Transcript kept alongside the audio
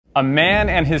A man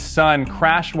and his son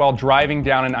crashed while driving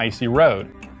down an icy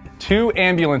road. 2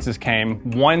 ambulances came.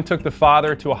 One took the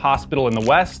father to a hospital in the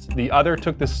west. The other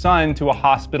took the son to a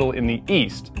hospital in the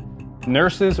east.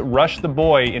 Nurses rushed the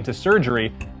boy into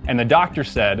surgery, and the doctor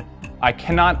said, "I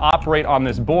cannot operate on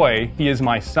this boy. He is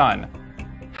my son."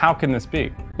 How can this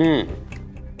be?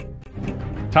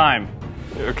 Time.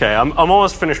 Okay, I'm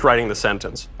almost finished writing the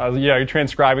sentence. Yeah, you're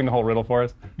transcribing the whole riddle for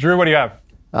us. Drew, what do you have?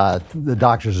 The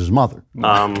doctor's his mother.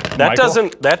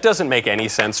 That doesn't make any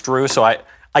sense, Drew. So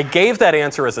I gave that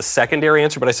answer as a secondary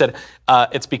answer, but I said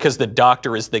it's because the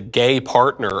doctor is the gay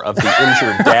partner of the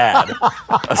injured dad,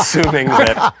 assuming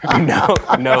that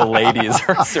no ladies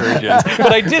are surgeons.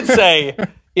 But I did say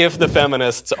if the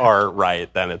feminists are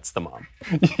right, then it's the mom.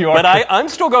 But I'm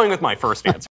still going with my first answer.